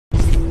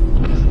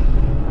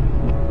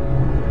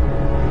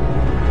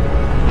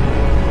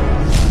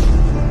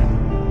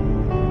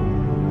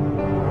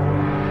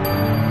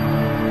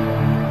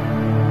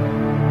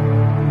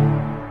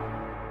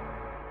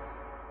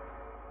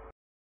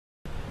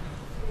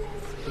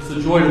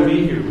a joy to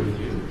be here with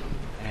you.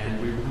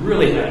 And we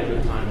really had a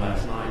good time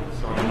last night,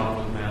 starting off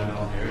with Mad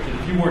About Marriage. And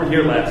if you weren't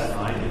here last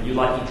night and you'd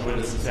like to join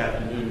us this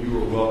afternoon, you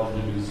are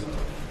welcome to do so.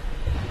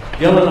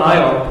 Gail and I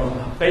are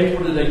from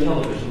Faithful Today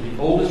Television,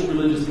 the oldest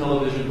religious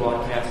television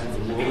broadcast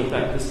in the world. In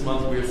fact, this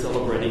month we are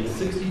celebrating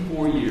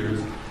 64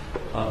 years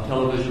of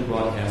television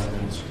broadcast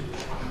ministry.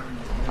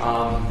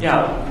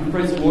 We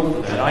praise the Lord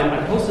for that.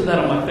 I posted that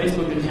on my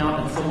Facebook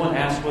account, and someone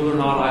asked whether or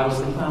not I was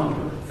the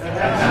founder.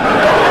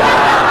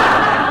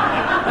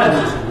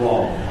 That's just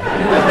wrong.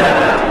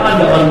 I'm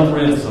to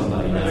unfriend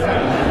somebody.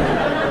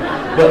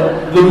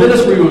 But the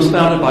ministry was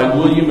founded by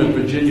William and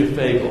Virginia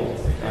Fagel,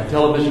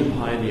 television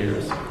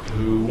pioneers,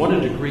 who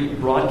wanted to create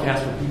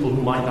broadcasts for people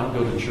who might not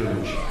go to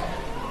church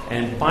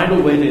and find a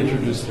way to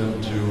introduce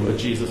them to a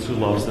Jesus who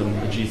loves them,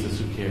 a Jesus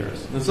who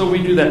cares. And so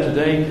we do that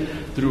today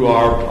through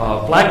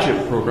our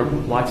flagship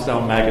program,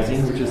 Lifestyle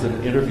Magazine, which is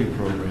an interview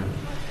program,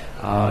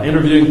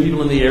 interviewing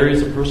people in the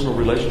areas of personal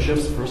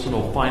relationships,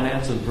 personal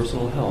finance, and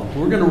personal health.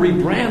 We're going to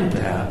rebrand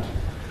that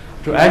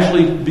to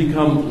actually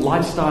become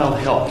Lifestyle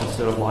Health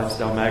instead of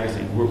Lifestyle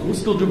Magazine. We'll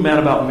still do Mad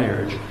About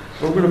Marriage,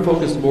 but we're going to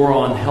focus more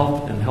on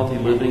health and healthy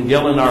living.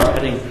 Gail and I are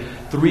adding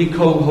 3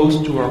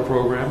 co-hosts to our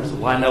programs: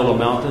 Lionel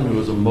Mountain, who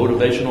is a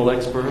motivational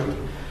expert;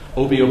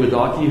 Obi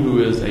Obadaki,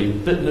 who is a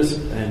fitness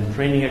and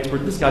training expert.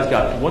 This guy's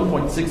got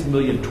 1.6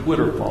 million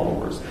Twitter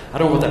followers. I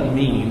don't know what that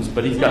means,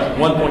 but he's got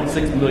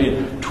 1.6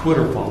 million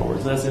Twitter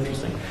followers. That's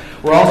interesting.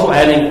 We're also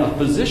adding a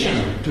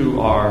physician to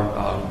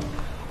our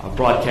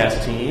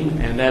broadcast team,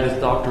 and that is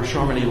Dr.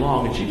 Sharmini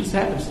Long, and she just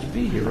happens to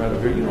be here right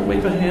over here. You want to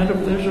wave a hand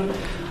up there?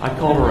 I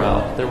called her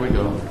out. There we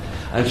go.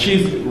 And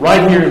she's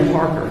right here in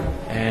Parker,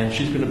 and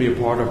she's going to be a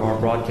part of our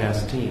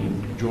broadcast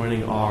team,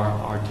 joining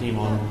our team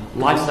on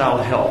Lifestyle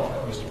Health.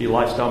 It used to be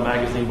Lifestyle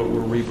Magazine, but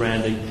we're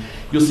rebranding.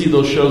 You'll see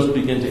those shows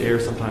begin to air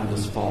sometime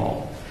this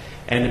fall.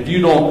 And if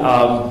you don't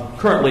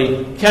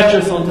currently catch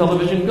us on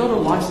television, go to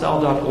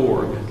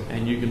lifestyle.org,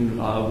 and you can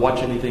watch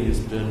anything that's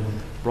been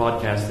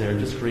broadcast there.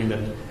 Just stream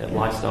it at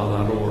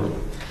lifestyle.org.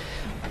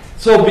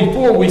 So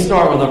before we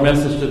start with our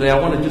message today, I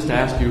want to just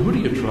ask you, who do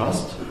you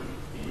trust?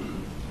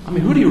 I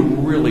mean, who do you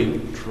really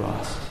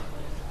trust?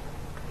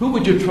 Who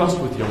would you trust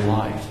with your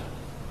life?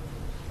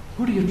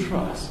 Who do you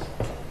trust?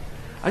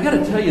 I got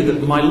to tell you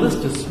that my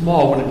list is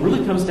small when it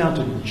really comes down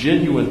to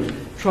genuine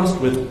trust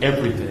with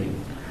everything.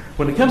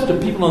 When it comes to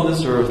people on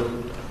this earth,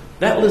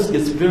 that list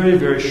gets very,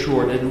 very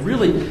short. And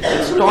really,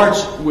 it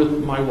starts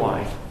with my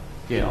wife,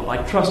 Gail. I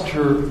trust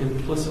her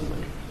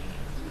implicitly.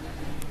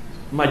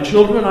 My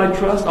children I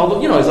trust,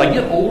 although, as I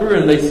get older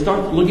and they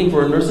start looking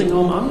for a nursing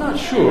home, I'm not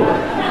sure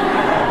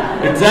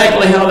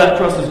exactly how that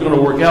trust is going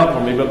to work out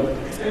for me,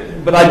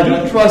 but I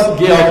do trust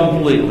Gail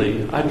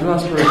completely. I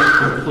trust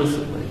her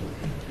implicitly.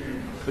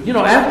 But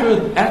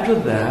after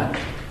that,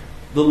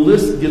 the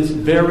list gets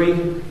very,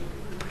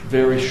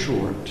 very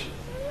short.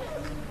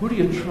 Who do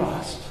you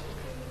trust?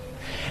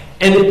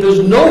 And if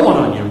there's no one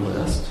on your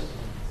list,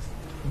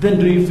 then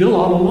do you feel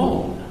all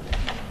alone?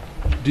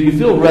 Do you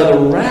feel rather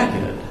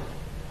ragged?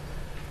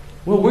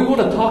 Well, we want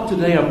to talk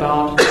today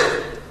about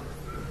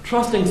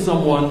trusting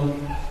someone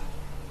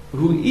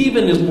who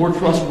even is more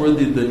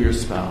trustworthy than your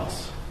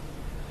spouse,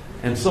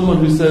 and someone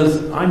who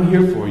says, I'm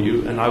here for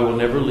you, and I will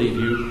never leave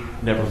you,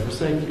 never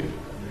forsake you.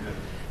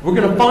 We're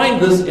going to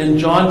find this in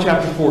John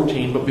chapter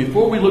 14, but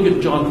before we look at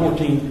John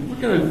 14,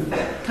 we're going to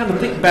kind of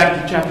think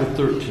back to chapter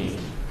 13.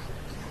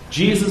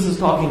 Jesus is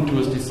talking to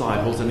his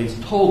disciples, and he's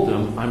told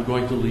them, I'm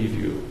going to leave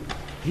you.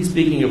 He's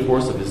speaking, of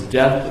course, of his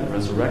death and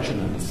resurrection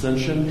and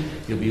ascension.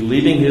 He'll be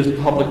leaving his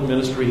public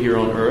ministry here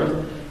on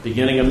earth,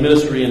 beginning a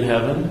ministry in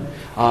heaven.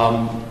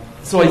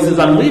 So he says,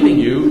 I'm leaving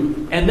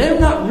you, and they're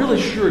not really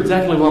sure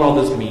exactly what all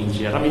this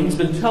means yet. I mean, he's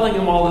been telling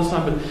them all this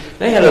time, but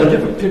they had a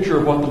different picture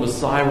of what the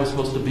Messiah was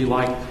supposed to be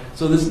like,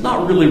 so this is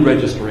not really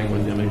registering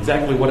with them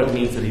exactly what it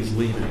means that he's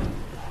leaving.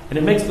 And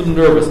it makes them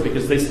nervous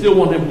because they still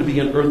want him to be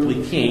an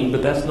earthly king,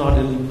 but that's not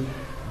in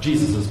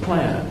Jesus'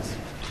 plans.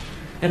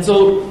 And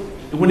so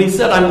when he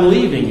said, I'm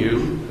leaving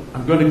you,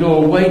 I'm going to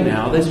go away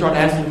now, they start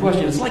asking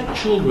questions. It's like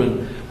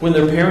children when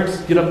their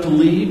parents get up to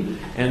leave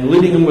and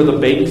leaving them with a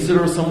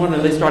babysitter or someone,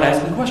 and they start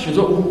asking questions.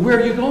 Oh, where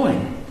are you going?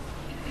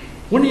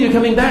 When are you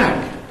coming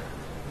back?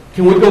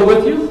 Can we go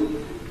with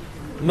you?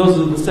 And those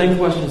are the same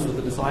questions that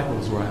the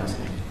disciples were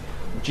asking.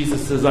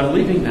 Jesus says, I'm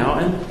leaving now.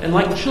 And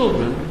like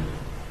children,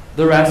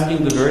 they're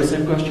asking the very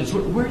same questions.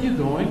 Where are you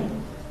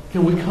going?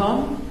 Can we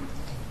come?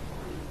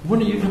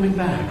 When are you coming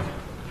back?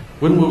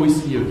 When will we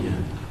see you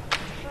again?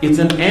 It's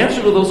an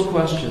answer to those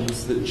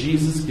questions that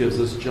Jesus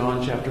gives us,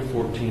 John chapter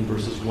 14,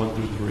 verses 1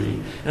 through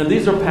 3. And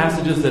these are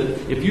passages that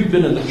if you've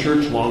been in the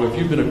church long, or if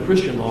you've been a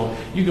Christian long,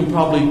 you can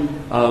probably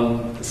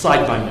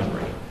cite by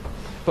memory.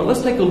 But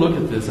let's take a look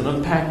at this and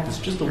unpack this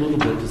just a little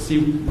bit to see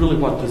really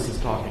what this is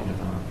talking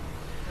about.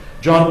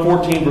 John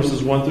 14,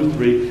 verses 1 through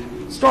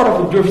 3. Start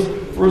off with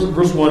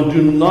verse 1,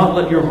 do not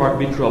let your heart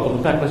be troubled.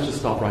 In fact, let's just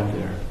stop right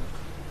there.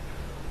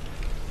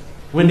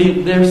 When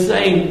they're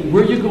saying,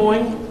 where are you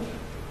going?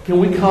 Can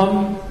we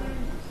come?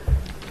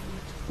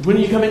 When are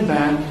you coming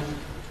back?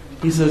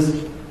 He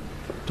says,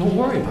 don't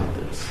worry about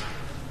this.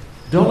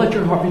 Don't let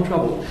your heart be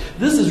troubled.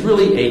 This is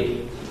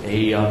really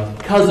a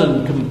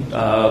cousin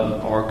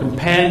or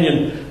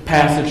companion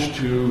passage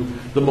to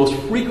the most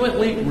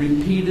frequently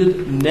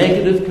repeated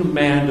negative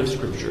command of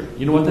Scripture.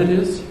 You know what that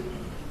is?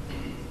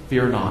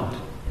 Fear not.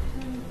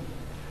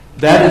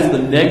 That is the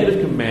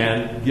negative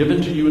command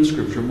given to you in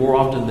Scripture more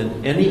often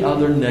than any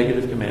other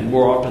negative command.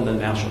 More often than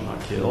thou shalt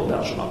not kill,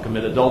 thou shalt not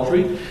commit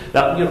adultery.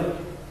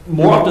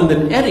 More often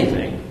than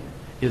anything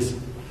is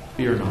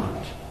fear not.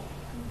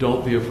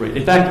 Don't be afraid.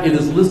 In fact, it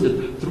is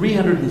listed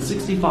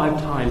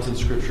 365 times in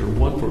Scripture,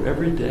 one for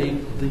every day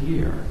of the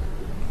year.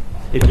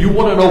 If you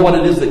want to know what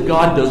it is that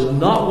God does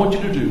not want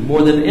you to do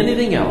more than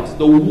anything else,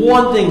 the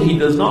one thing He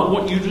does not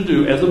want you to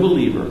do as a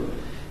believer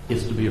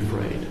is to be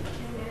afraid.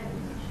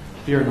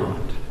 Fear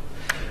not.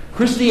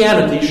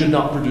 Christianity should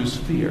not produce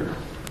fear.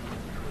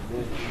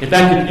 In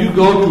fact, if you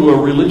go to a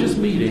religious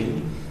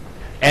meeting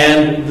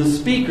and the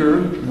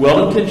speaker,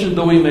 well-intentioned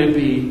though he may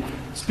be,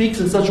 speaks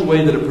in such a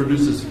way that it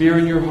produces fear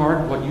in your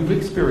heart, what you've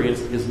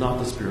experienced is not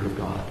the Spirit of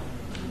God.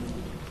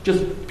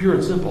 Just pure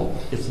and simple,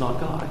 it's not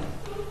God.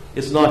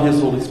 It's not His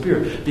Holy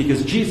Spirit.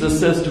 Because Jesus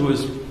says to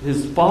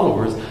His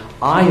followers,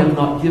 I have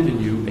not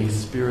given you a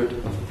spirit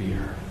of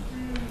fear.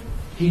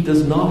 He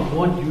does not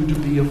want you to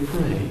be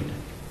afraid.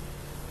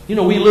 You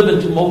know, we live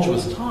in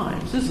tumultuous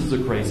times. This is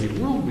a crazy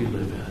world we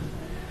live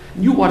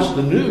in. You watch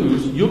the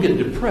news, you'll get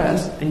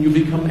depressed, and you'll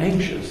become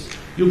anxious.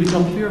 You'll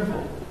become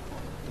fearful.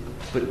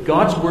 But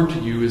God's word to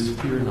you is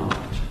fear not.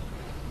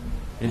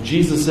 And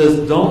Jesus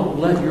says, don't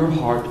let your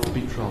heart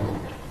be troubled.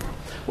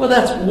 Well,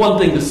 that's one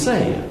thing to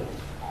say.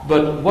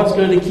 But what's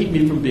going to keep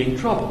me from being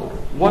troubled?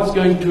 What's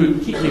going to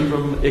keep me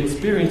from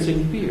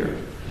experiencing fear?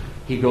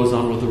 He goes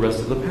on with the rest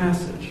of the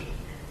passage.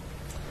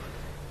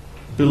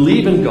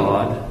 Believe in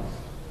God,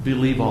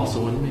 believe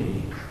also in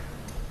me.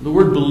 The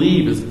word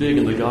believe is big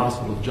in the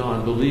Gospel of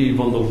John.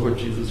 Believe on the Lord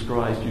Jesus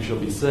Christ, you shall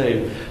be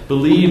saved.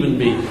 Believe in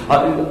me.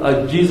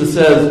 Jesus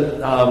says,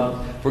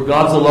 for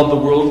God so loved the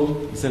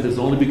world, He sent His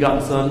only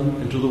begotten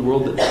Son into the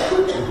world, that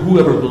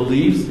whoever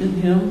believes in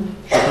Him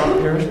shall not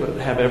perish but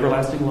have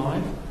everlasting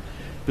life.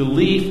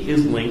 Belief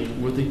is linked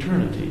with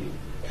eternity.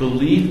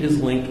 Belief is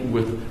linked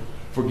with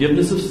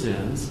forgiveness of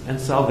sins and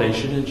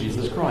salvation in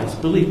Jesus Christ.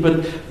 Belief.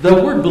 But the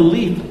word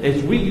belief,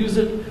 as we use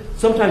it,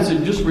 sometimes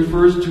it just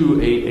refers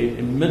to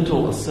a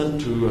mental assent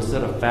to a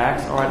set of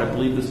facts. All right, I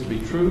believe this to be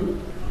true,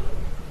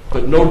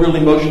 but no real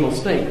emotional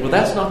state. Well,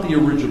 that's not the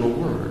original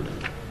word.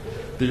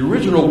 The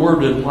original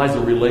word implies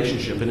a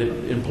relationship, and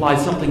it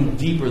implies something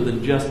deeper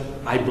than just,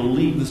 I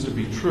believe this to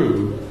be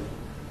true.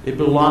 It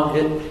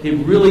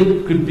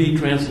really could be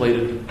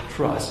translated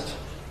trust.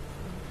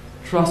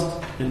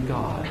 Trust in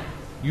God.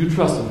 You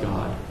trust in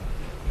God.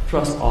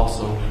 Trust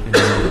also in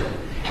me.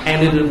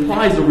 And it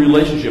implies a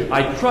relationship.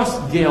 I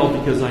trust Gail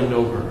because I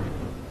know her.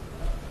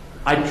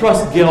 I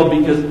trust Gail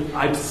because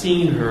I've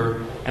seen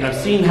her, and I've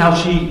seen how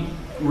she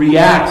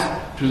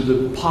reacts to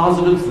the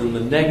positives and the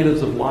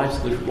negatives of life's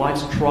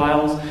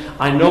trials.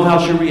 I know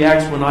how she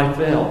reacts when I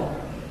fail,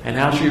 and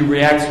how she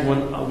reacts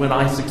when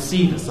I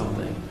succeed at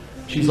something.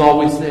 She's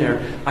always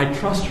there. I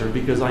trust her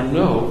because I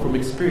know from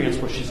experience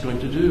what she's going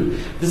to do.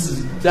 This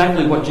is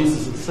exactly what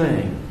Jesus is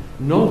saying.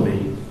 Know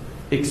me,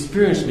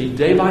 experience me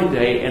day by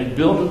day, and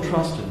build a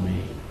trust in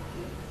me.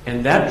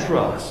 And that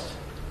trust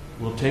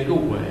will take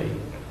away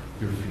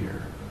your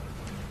fear.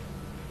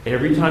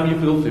 Every time you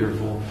feel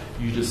fearful,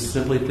 you just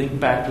simply think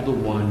back to the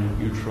one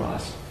you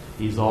trust.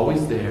 He's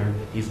always there.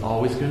 He's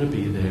always going to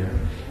be there.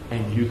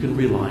 And you can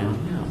rely on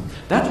Him.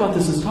 That's what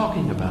this is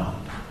talking about.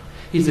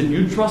 He said,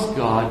 you trust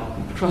God,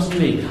 trust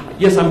me.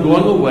 Yes, I'm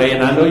going away,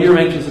 and I know you're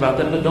anxious about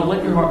that, but don't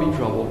let your heart be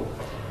troubled.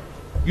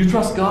 You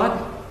trust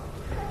God?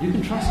 You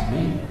can trust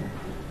me.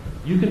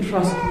 You can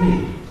trust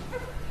me.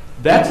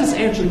 That's His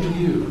answer to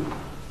you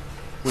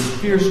when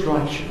fear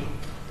strikes you.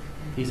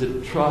 He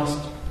said, trust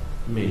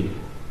me.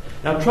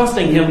 Now,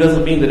 trusting Him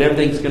doesn't mean that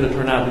everything's going to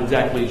turn out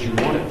exactly as you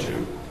want it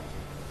to.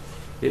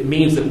 It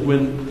means that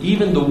when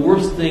even the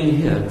worst thing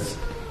hits,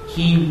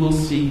 He will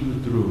see you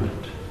through it.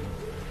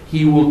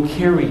 He will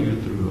carry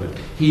you through it.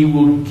 He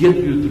will get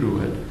you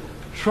through it.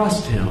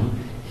 Trust Him.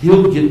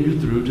 He'll get you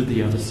through to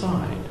the other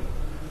side.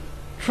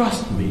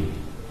 Trust me,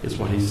 is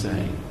what He's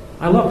saying.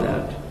 I love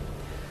that.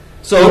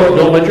 So,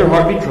 don't let your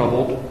heart be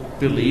troubled.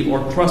 Believe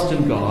or trust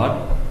in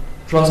God.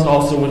 Trust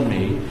also in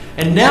me.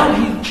 And now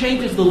He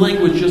changes the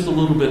language just a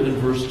little bit in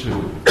verse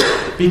 2.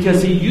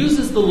 Because He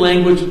uses the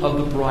language of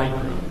the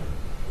bridegroom.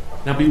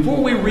 Now,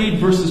 before we read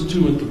verses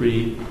 2 and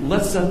 3,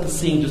 let's set the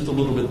scene just a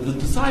little bit. The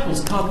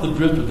disciples caught the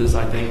drift of this,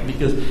 I think,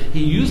 because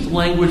He used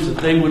language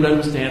that they would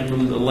understand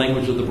from the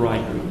language of the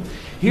bridegroom.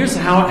 Here's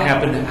how it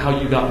happened,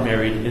 how you got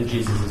married in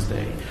Jesus'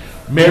 day.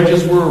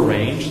 Marriages were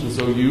arranged, and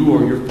so you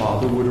or your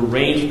father would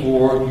arrange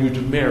for you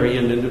to marry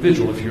an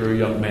individual if you're a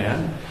young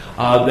man.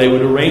 They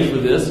would arrange for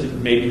this.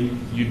 Maybe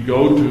you'd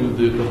go to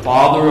the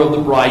father of the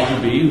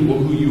bride-to-be,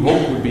 who you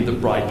hope would be the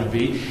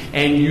bride-to-be,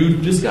 and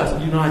you'd discuss,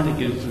 I think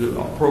it's an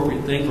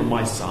appropriate thing for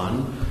my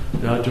son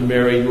to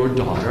marry your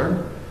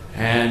daughter.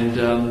 And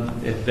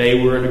if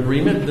they were in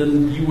agreement,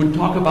 then you would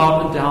talk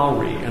about a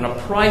dowry, and a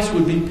price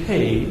would be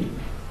paid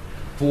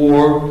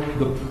for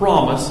the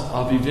promise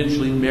of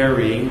eventually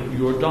marrying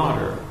your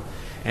daughter.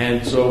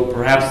 And so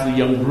perhaps the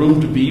young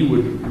groom-to-be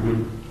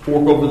would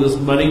fork over this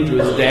money to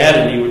his dad,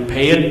 and he would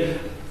pay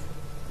it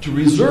to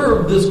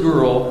reserve this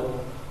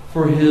girl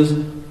for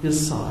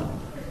his son.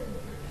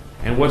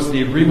 And once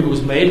the agreement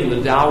was made and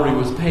the dowry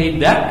was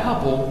paid, that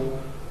couple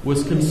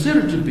was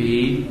considered to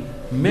be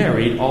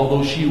married,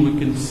 although she would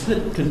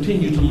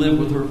continue to live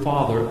with her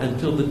father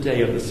until the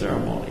day of the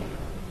ceremony.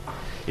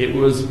 It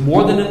was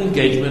more than an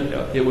engagement,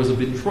 it was a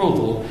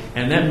betrothal,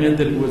 and that meant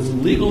that it was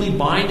legally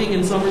binding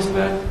in some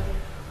respect,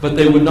 but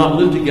they would not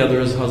live together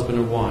as husband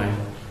and wife,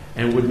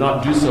 and would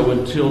not do so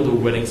until the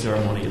wedding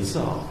ceremony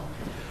itself.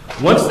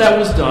 Once that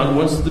was done,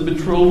 once the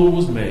betrothal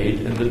was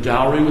made and the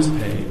dowry was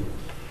paid,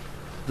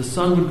 the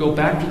son would go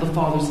back to the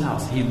father's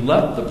house. He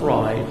left the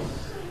bride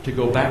to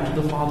go back to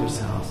the father's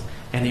house,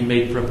 and he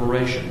made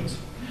preparations.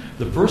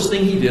 The first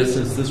thing he did,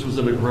 since this was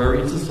an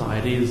agrarian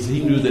society, is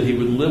he knew that he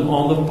would live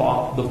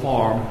on the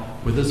farm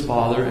with his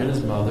father and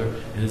his mother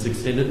and his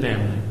extended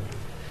family.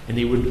 And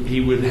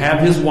he would have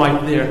his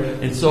wife there,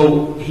 and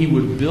so he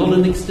would build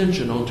an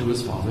extension onto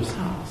his father's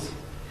house.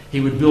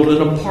 He would build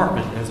an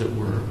apartment, as it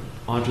were,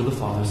 onto the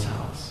father's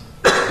house.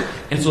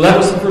 And so that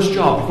was the first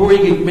job. Before he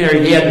get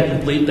married, he had to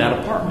complete that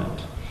apartment.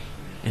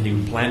 And he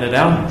would plan it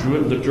out, he drew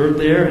it in the dirt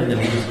there, and then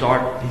he'd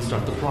start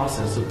the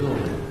process of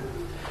building.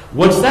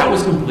 Once that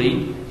was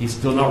complete, he's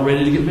still not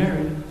ready to get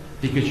married,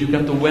 because you've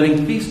got the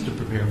wedding feast to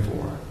prepare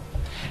for.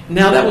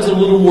 Now that was a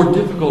little more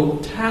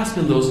difficult task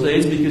in those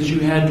days, because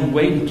you had to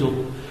wait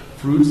until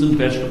fruits and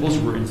vegetables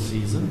were in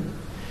season.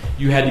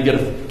 You had to get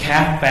a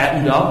calf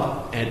fattened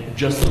up at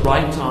just the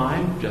right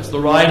time, just the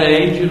right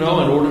age, in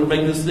order to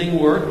make this thing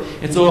work.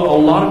 And so a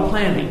lot of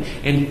planning.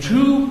 And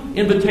 2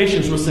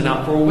 invitations were sent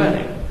out for a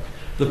wedding.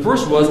 The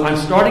first was, I'm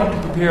starting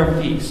to prepare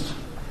a feast.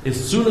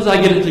 As soon as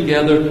I get it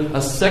together,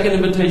 a second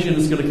invitation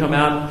is going to come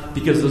out,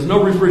 because there's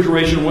no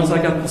refrigeration. Once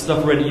I got the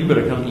stuff ready, you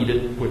better come eat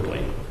it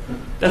quickly.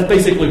 That's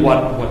basically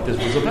what this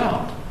was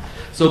about.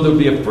 So there'll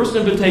be a first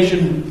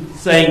invitation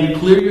saying,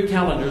 clear your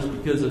calendars,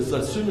 because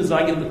as soon as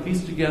I get the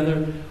feast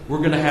together, we're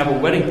going to have a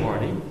wedding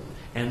party.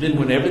 And then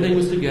when everything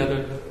was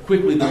together,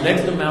 quickly the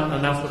next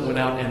announcement went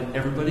out, and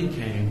everybody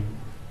came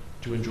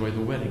to enjoy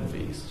the wedding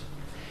feast.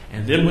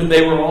 And then when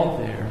they were all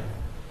there,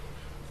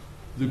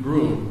 the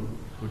groom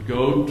would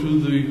go to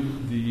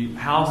the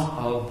house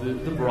of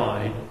the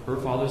bride, her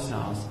father's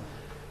house,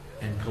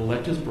 and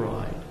collect his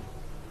bride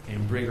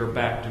and bring her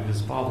back to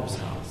his father's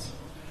house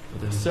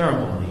for the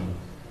ceremony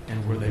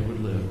and where they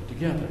would live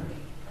together.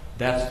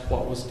 That's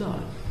what was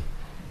done.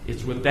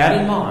 It's with that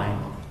in mind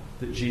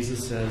that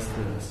Jesus says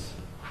this.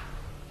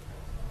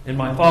 In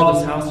my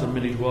Father's house are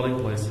many dwelling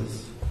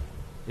places.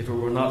 If it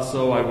were not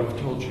so, I would have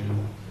told you.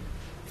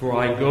 For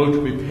I go to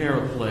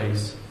prepare a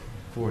place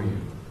for you.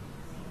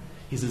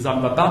 He says,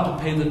 I'm about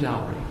to pay the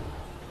dowry.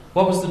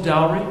 What was the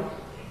dowry?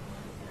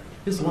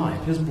 His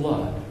life, his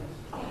blood.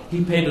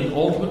 He paid an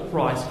ultimate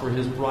price for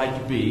his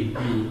bride-to-be,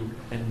 you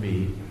and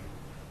me,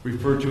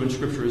 referred to in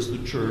Scripture as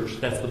the church.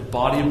 That's the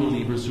body of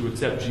believers who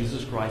accept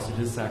Jesus Christ and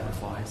his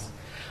sacrifice.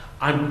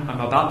 I'm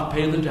about to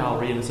pay the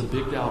dowry, and it's a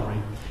big dowry.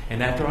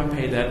 And after I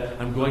pay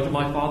that, I'm going to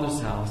my Father's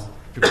house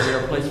to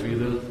prepare a place for you.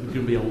 There's going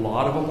to be a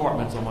lot of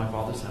apartments on my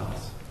Father's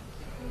house.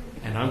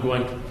 And I'm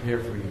going to prepare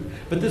for you.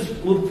 But this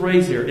little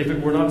phrase here, if it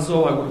were not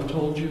so, I would have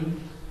told you,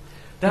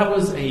 that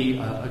was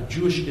a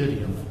Jewish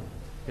idiom.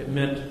 It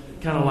meant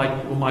kind of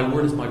like, well, my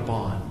word is my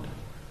bond.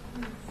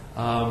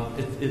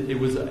 It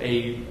was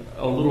a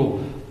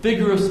little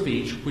figure of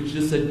speech which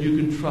just said, you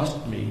can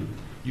trust me.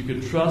 You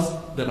can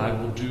trust that I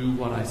will do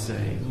what I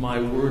say.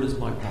 My word is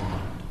my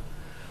bond.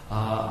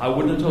 I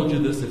wouldn't have told you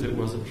this if it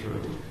wasn't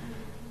true.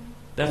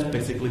 That's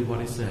basically what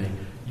he's saying.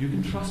 You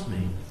can trust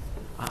me.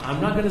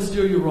 I'm not going to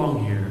steer you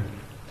wrong here.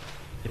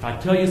 If I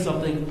tell you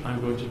something, I'm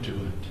going to do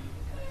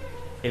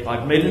it. If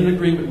I've made an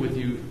agreement with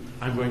you,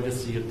 I'm going to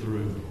see it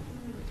through.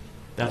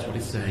 That's what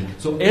he's saying.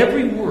 So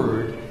every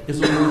word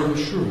is a word of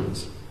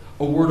assurance,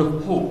 a word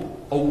of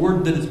hope, a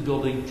word that is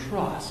building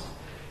trust.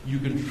 You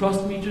can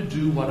trust me to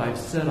do what I've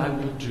said I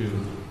will do.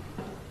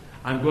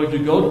 I'm going to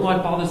go to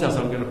my Father's house.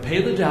 I'm going to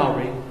pay the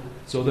dowry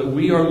so that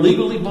we are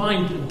legally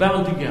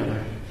bound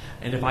together.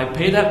 And if I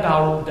pay that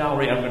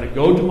dowry, I'm going to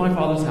go to my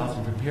Father's house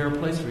and prepare a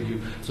place for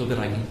you so that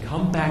I can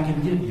come back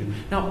and get you.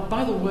 Now,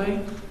 by the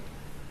way,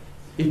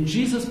 if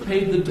Jesus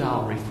paid the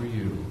dowry for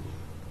you,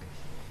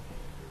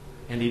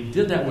 and he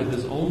did that with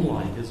his own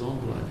life, his own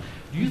blood,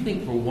 do you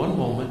think for one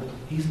moment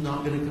he's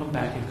not going to come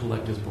back and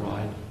collect his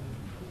bride?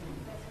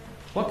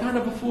 What kind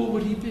of a fool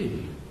would he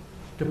be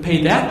to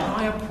pay that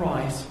high a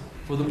price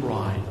for the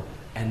bride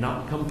and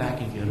not come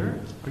back and get her?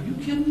 Are you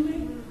kidding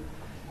me?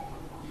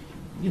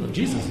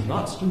 Jesus is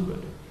not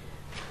stupid.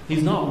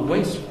 He's not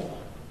wasteful.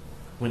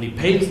 When he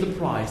pays the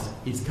price,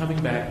 he's coming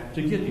back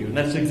to get you. And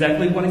that's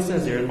exactly what he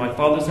says here. In my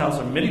Father's house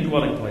are many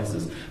dwelling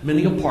places.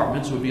 Many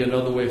apartments would be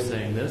another way of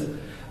saying this.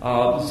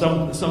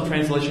 Some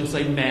translations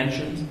say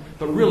mansions.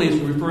 But really it's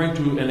referring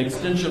to an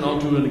extension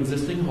onto an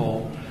existing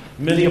home.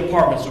 Many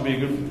apartments would be a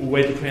good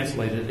way to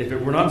translate it. If it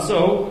were not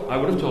so, I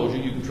would have told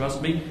you, you can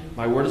trust me.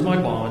 My word is my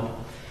bond.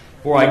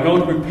 For I go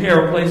to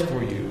prepare a place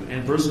for you.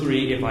 And verse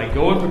 3, if I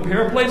go and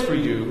prepare a place for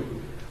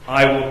you,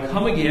 I will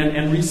come again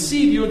and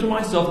receive you into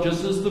myself,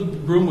 just as the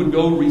groom would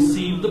go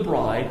receive the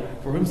bride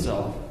for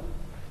himself,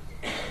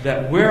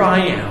 that where I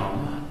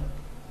am,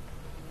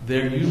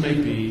 there you may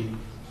be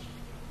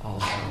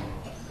also.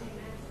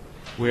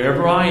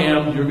 Wherever I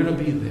am, you're going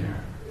to be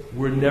there.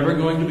 We're never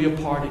going to be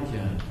apart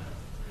again.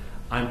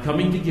 I'm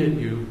coming to get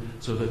you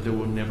so that there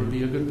will never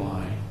be a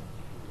goodbye,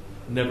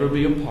 never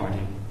be a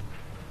parting.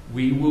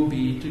 We will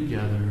be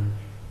together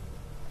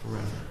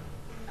forever.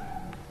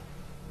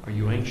 Are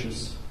you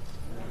anxious?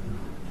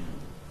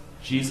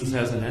 Jesus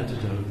has an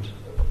antidote.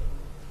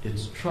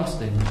 It's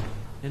trusting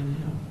in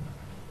Him.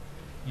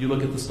 You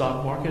look at the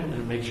stock market and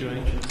it makes you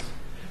anxious.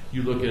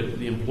 You look at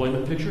the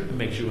employment picture, it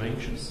makes you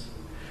anxious.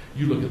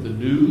 You look at the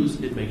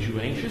news, it makes you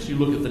anxious. You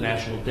look at the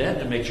national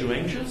debt, it makes you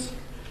anxious.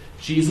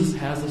 Jesus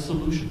has a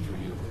solution for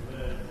you.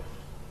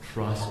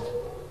 Trust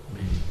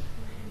me.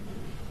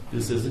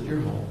 This isn't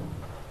your home.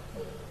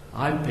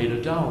 I've paid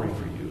a dowry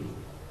for you.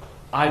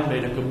 I've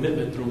made a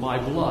commitment through my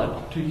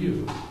blood to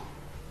you.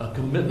 A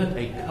commitment,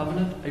 a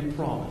covenant, a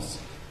promise.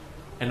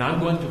 And I'm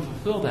going to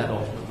fulfill that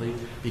ultimately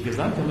because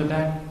I'm coming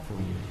back for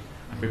you.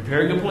 I'm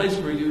preparing a place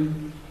for you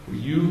where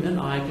you and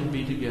I can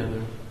be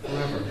together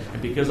forever.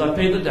 And because I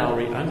paid the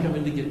dowry, I'm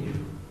coming to get you.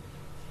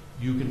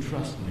 You can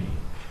trust me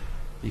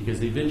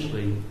because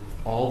eventually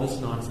all this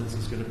nonsense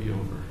is going to be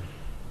over.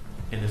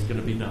 And it's going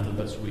to be nothing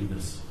but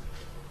sweetness.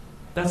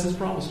 That's His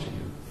promise to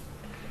you.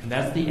 And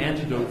that's the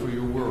antidote for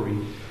your worry,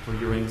 for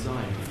your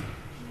anxiety.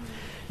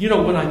 You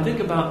know, when I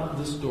think about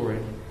this story,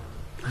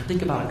 I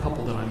think about a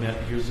couple that I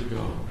met years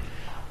ago.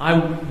 I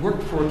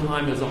worked for a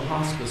time as a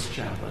hospice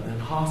chaplain,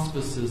 and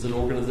hospice is an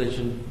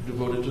organization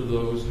devoted to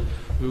those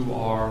who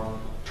are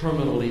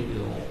terminally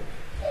ill.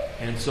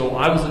 And so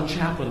I was a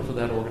chaplain for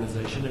that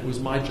organization. It was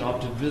my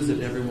job to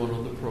visit everyone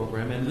on the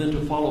program and then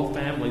to follow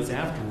families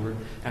afterward,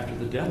 after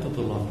the death of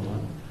the loved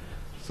one,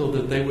 so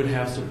that they would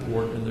have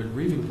support in their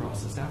grieving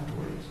process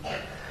afterwards.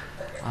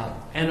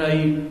 And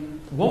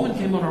a woman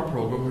came on our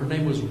program. Her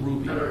name was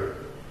Ruby.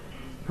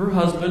 Her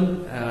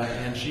husband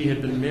and she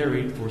had been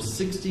married for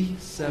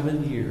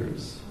 67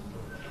 years.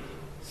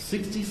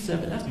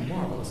 67, that's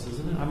marvelous,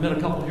 isn't it? I met a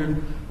couple here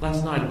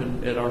last night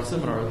at our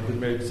seminar who've been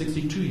married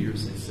 62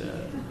 years, they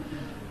said.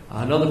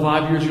 Another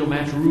 5 years, you'll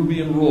match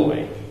Ruby and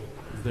Roy,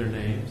 is their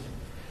names.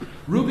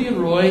 Ruby and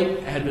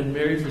Roy had been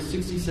married for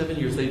 67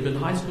 years. They'd been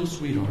high school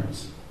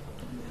sweethearts.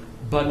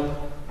 But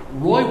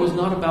Roy was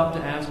not about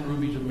to ask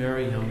Ruby to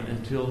marry him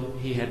until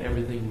he had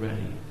everything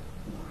ready.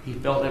 He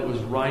felt it was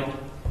right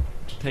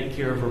to take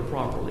care of her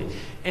properly.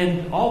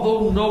 And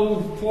although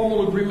no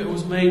formal agreement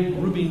was made,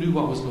 Ruby knew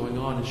what was going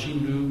on, and she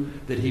knew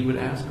that he would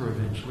ask her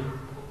eventually.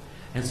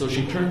 And so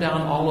she turned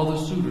down all other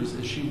suitors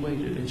as she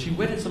waited. And she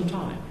waited some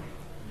time.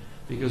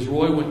 Because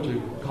Roy went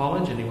to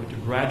college and he went to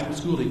graduate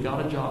school. He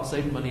got a job,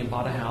 saved money, and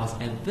bought a house.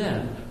 And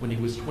then, when he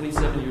was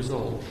 27 years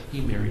old, he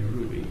married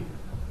Ruby.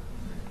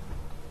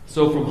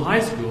 So from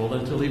high school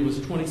until he was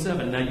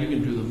 27, now you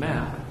can do the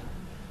math.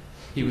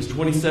 He was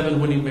 27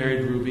 when he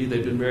married Ruby.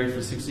 They'd been married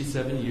for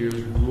 67 years.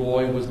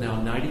 Roy was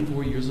now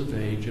 94 years of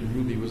age, and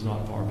Ruby was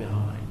not far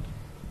behind.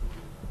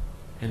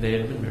 And they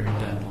had been married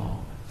that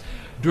long.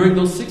 During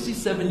those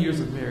 67 years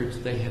of marriage,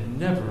 they had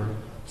never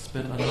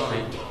spent a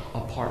night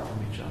apart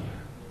from each other.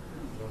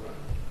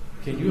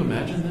 Can you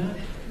imagine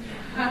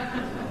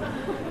that?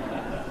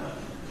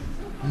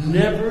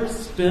 Never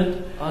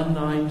spent a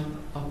night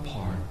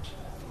apart.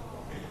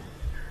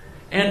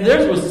 And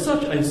theirs was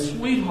such a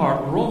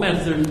sweetheart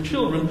romance. Their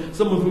children,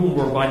 some of whom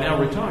were by now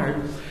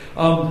retired,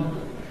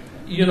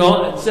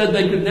 said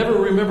they could never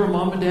remember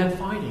mom and dad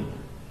fighting.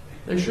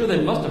 They're sure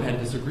they must have had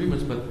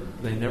disagreements, but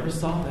they never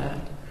saw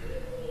that.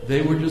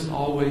 They were just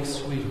always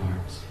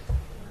sweethearts.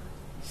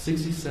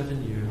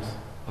 67 years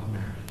of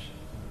marriage.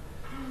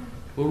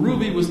 Well,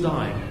 Ruby was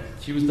dying.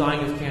 She was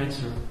dying of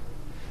cancer.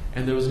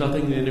 And there was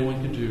nothing that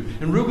anyone could do.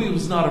 And Ruby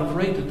was not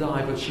afraid to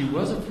die, but she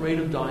was afraid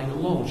of dying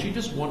alone. She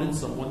just wanted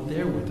someone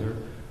there with her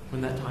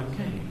when that time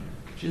came.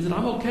 She said,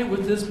 I'm okay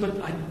with this,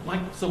 but I'd like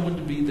someone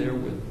to be there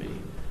with me.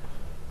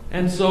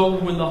 And so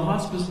when the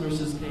hospice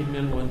nurses came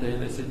in one day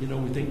and they said,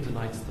 we think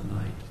tonight's the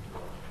night.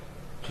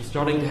 She's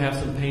starting to have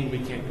some pain we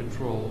can't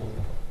control.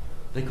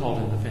 They called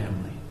in the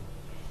family.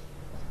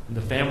 And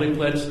the family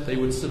pledged they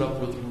would sit up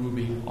with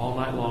Ruby all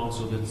night long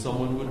so that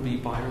someone would be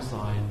by her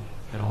side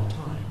at all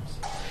times.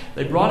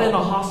 They brought in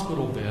a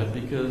hospital bed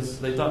because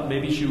they thought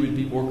maybe she would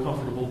be more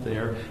comfortable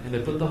there. And they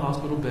put the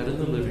hospital bed in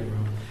the living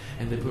room.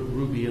 And they put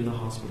Ruby in the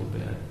hospital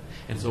bed.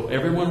 And so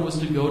everyone was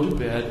to go to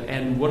bed.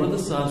 And one of the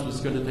sons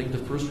was going to take the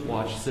first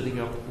watch sitting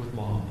up with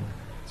mom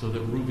so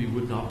that Ruby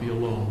would not be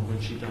alone when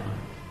she died.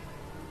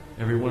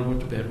 Everyone went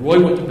to bed. Roy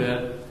went to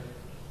bed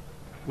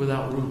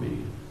without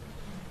Ruby.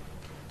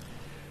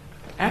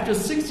 After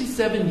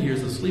 67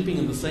 years of sleeping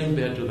in the same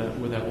bed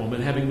with that woman,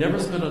 having never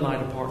spent a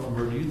night apart from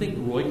her, do you think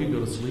Roy could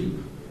go to sleep?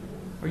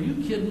 Are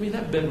you kidding me?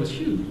 That bed was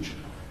huge.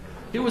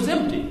 It was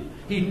empty.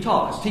 He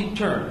tossed, he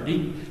turned,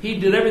 he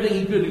did everything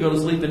he could to go to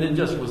sleep, and it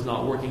just was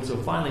not working. So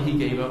finally he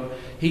gave up.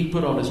 He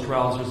put on his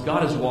trousers,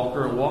 got his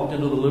walker, and walked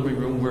into the living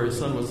room where his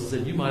son was and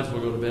said, "You might as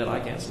well go to bed. I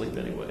can't sleep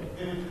anyway."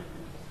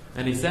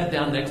 And he sat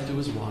down next to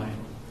his wife,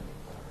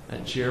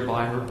 that chair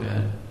by her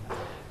bed,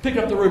 picked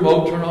up the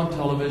remote, turned on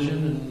television,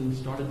 and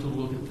started to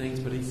look at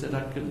things, but he said,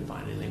 "I couldn't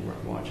find anything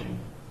worth watching."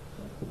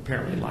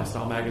 Apparently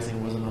Lifestyle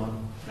magazine wasn't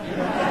on.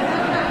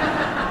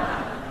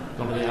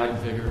 Only I can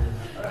figure.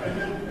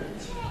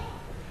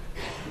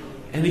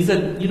 And he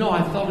said,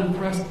 "I felt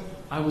impressed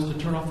I was to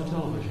turn off the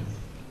television.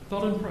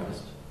 Felt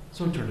impressed.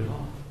 So I turned it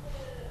off."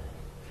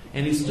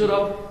 And he stood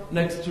up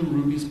next to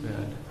Ruby's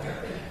bed.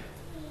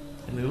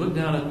 And he looked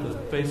down at the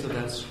face of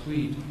that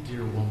sweet,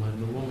 dear woman,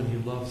 the woman he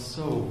loved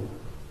so,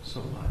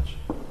 so much.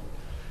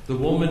 The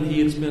woman he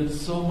had spent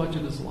so much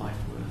of his life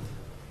with.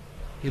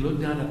 He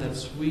looked down at that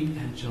sweet,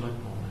 angelic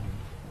woman.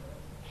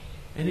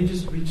 And he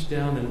just reached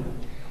down and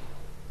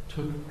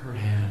took her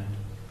hand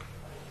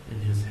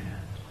in his hand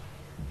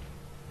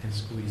and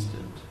squeezed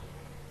it.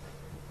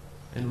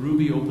 And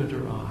Ruby opened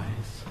her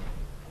eyes.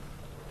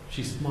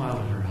 She smiled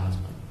at her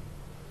husband.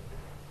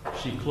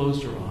 She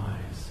closed her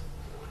eyes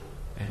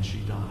and she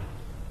died.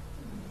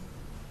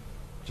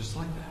 Just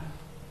like that.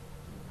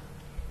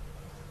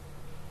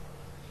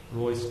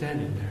 Roy's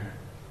standing there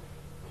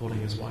holding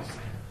his wife's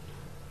hand.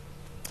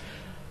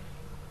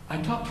 I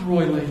talked to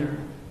Roy later,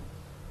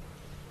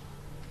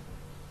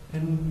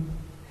 and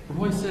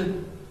Roy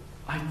said,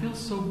 "I feel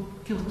so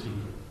guilty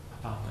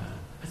about that."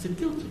 I said,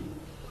 "Guilty?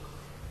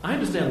 I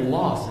understand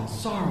loss and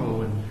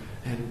sorrow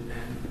and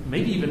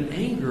maybe even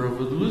anger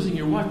over losing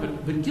your wife,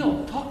 but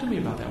guilt, talk to me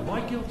about that.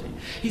 Why guilty?"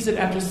 He said,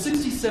 "After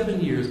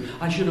 67 years,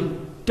 I should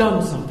have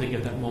done something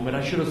at that moment.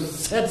 I should have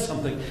said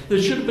something.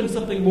 There should have been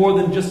something more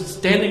than just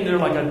standing there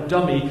like a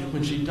dummy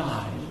when she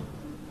died."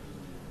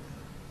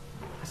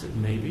 I said,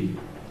 "Maybe.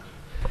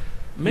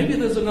 Maybe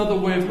there's another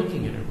way of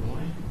looking at it,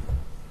 Roy."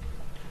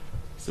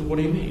 He said, "What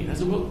do you mean?" I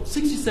said, "Well,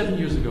 67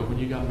 years ago when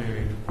you got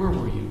married, where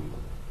were you?"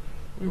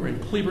 "We were in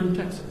Cleburne,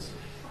 Texas."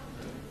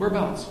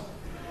 "Whereabouts?"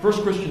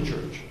 "First Christian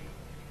Church."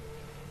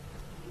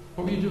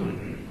 "What were you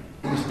doing?"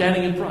 "We were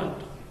standing in front."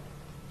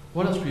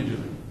 "What else were you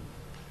doing?"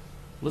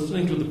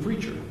 "Listening to the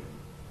preacher."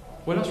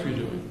 "What else were you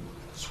doing?"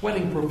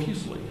 "Sweating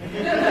profusely."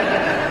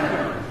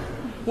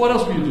 "What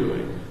else were you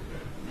doing?"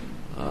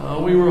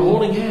 "We were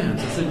holding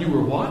hands." I said, "You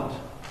were what?"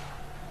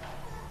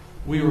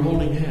 "We were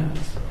holding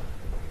hands."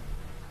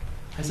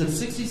 I said,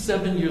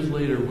 67 years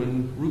later,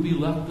 when Ruby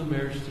left the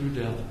marriage through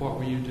death, what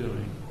were you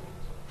doing?"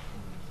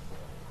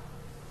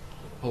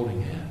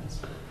 "Holding hands."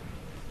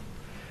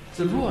 I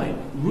said, "Roy,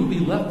 Ruby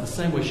left the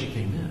same way she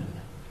came in.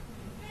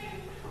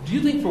 Do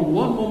you think for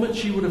one moment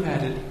she would have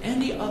had it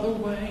any other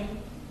way?"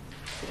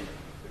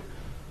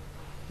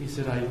 He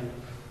said, "I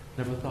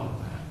never thought of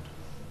that.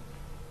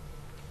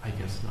 I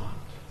guess not."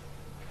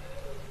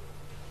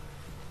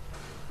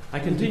 I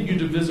continued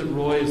to visit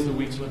Roy as the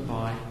weeks went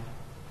by.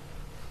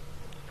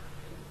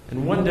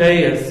 And one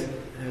day,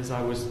 as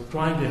I was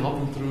trying to help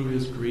him through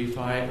his grief,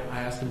 I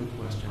asked him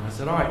a question. I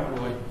said, "All right,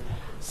 Roy,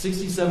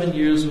 67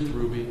 years with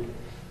Ruby.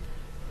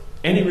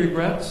 Any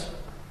regrets?"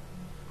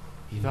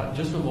 He thought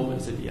just a moment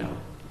and said, "Yeah,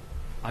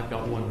 I've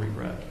got one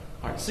regret."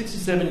 "All right,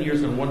 67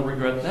 years and one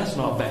regret, that's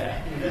not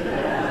bad."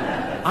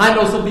 I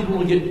know some people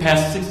will get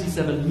past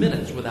 67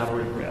 minutes without a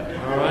regret.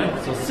 All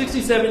right? So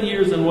 67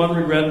 years and one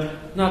regret,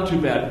 not too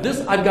bad.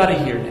 This I've got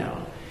to hear now.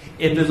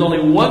 If there's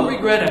only one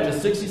regret after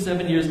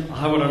 67 years,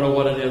 I want to know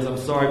what it is. I'm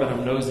sorry, but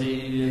I'm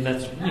nosy. And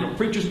that's,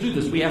 preachers do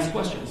this. We ask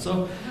questions.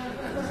 So,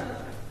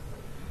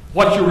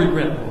 what's your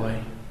regret, Roy?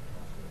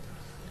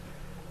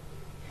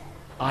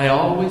 "I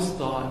always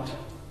thought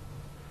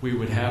we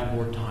would have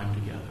more time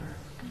together."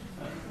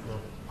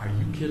 Are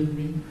you kidding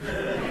me?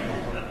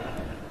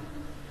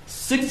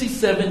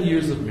 67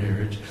 years of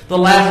marriage, the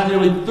last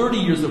nearly 30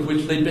 years of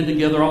which they'd been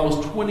together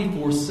almost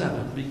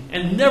 24/7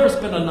 and never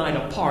spent a night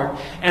apart.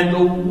 And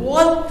the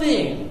one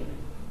thing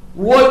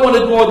Roy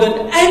wanted more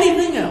than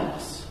anything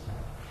else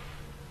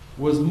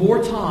was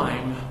more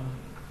time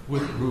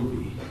with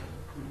Ruby.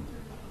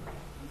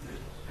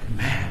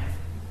 Man.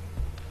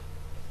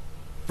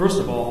 First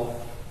of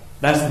all,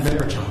 that's the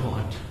marriage I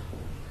want.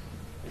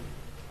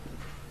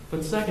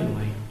 But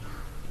secondly,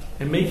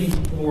 and maybe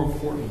more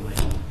importantly,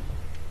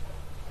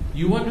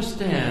 you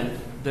understand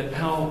that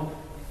how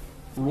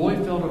Roy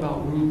felt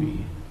about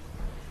Ruby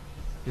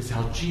is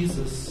how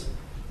Jesus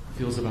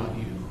feels about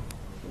you.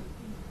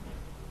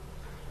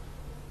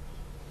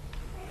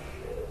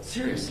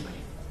 Seriously.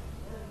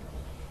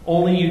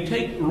 Only you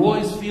take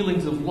Roy's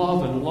feelings of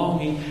love and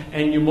longing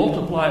and you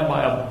multiply it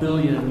by 1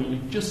 billion and you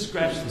just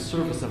scratch the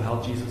surface of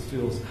how Jesus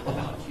feels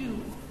about you.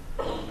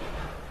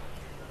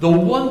 The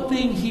one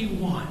thing he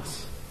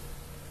wants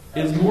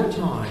is more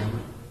time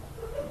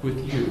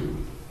with you.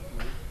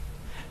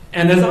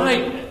 And as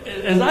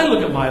I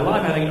look at my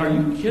life, I think, are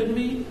you kidding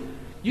me?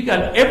 You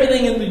got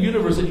everything in the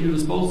universe at your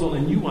disposal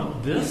and you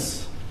want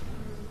this?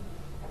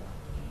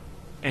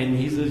 And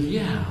he says,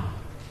 yeah.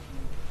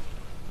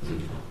 I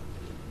said,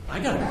 I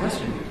got to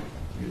question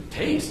your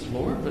taste,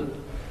 Lord, but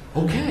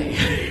okay.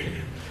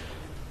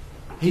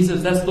 He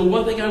says, that's the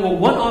one thing I want.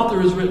 One author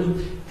has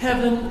written,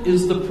 heaven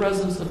is the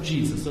presence of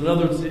Jesus. In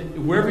other words,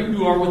 wherever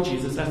you are with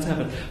Jesus, that's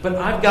heaven. But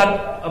I've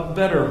got a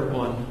better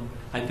one,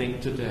 I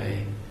think,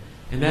 today.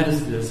 And that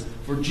is this.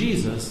 For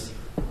Jesus,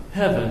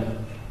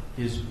 heaven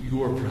is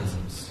your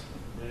presence.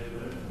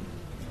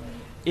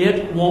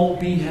 It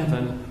won't be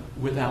heaven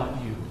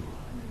without you.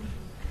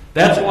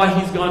 That's why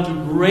he's gone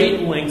to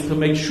great lengths to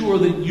make sure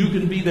that you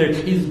can be there.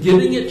 He's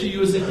giving it to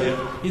you as a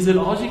gift. He said,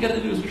 all you got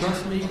to do is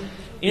trust me.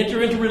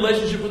 Enter into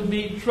relationship with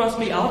me. Trust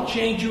me. I'll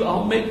change you.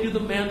 I'll make you the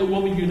man, the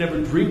woman you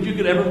never dreamed you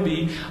could ever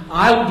be.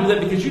 I will do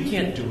that because you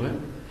can't do it.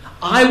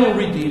 I will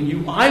redeem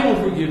you. I will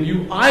forgive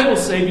you. I will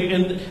save you.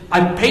 And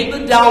I paid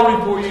the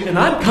dowry for you, and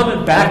I'm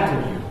coming back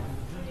for you.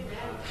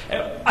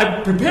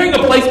 I'm preparing a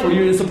place for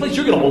you. It's a place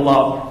you're going to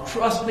love.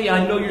 Trust me.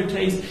 I know your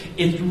taste.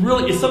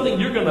 It's something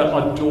you're going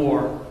to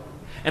adore.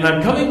 And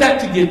I'm coming back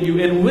to get you.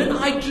 And when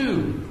I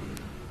do,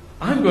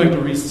 I'm going to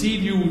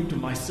receive you to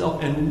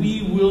myself, and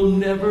we will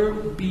never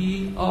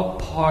be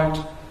apart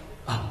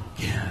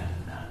again.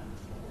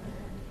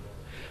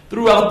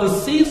 Throughout the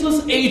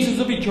ceaseless ages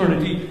of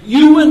eternity,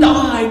 you and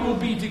I will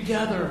be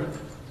together.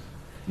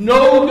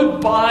 No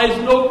goodbyes,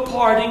 no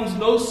partings,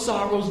 no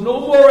sorrows,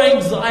 no more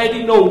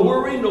anxiety, no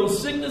worry, no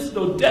sickness,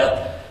 no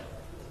death.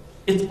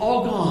 It's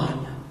all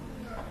gone.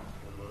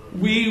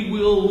 We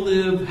will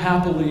live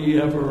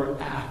happily ever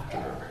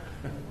after.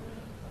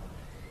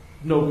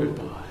 No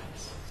goodbyes.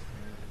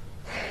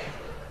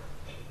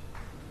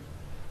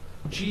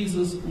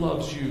 Jesus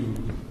loves you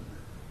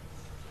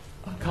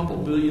a couple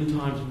billion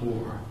times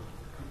more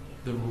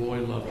than Roy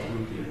loved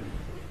Ruby.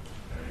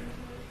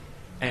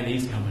 And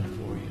he's coming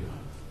for you.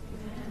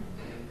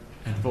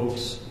 And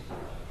folks,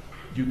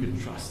 you can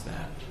trust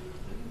that.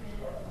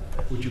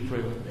 Would you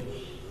pray with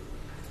me?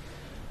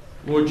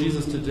 Lord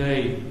Jesus,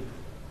 today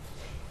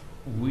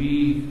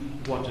we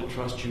want to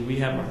trust you. We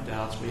have our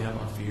doubts, we have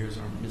our fears,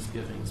 our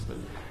misgivings, but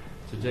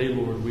today,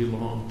 Lord, we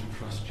long to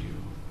trust you.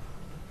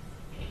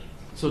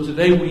 So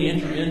today we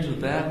enter into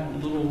that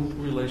little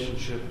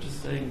relationship,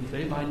 just saying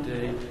day by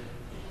day,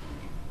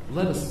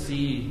 let us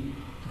see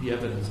the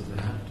evidence of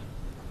that.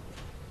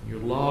 Your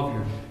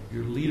love,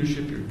 your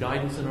leadership, your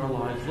guidance in our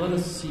lives. Let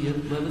us see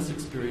it, let us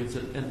experience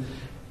it, and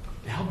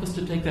help us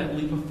to take that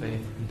leap of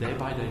faith and day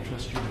by day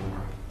trust you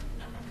more.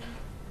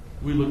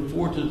 We look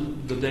forward to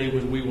the day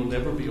when we will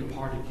never be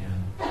apart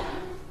again.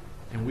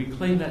 And we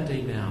claim that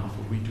day now,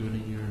 for we do it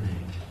in your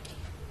name.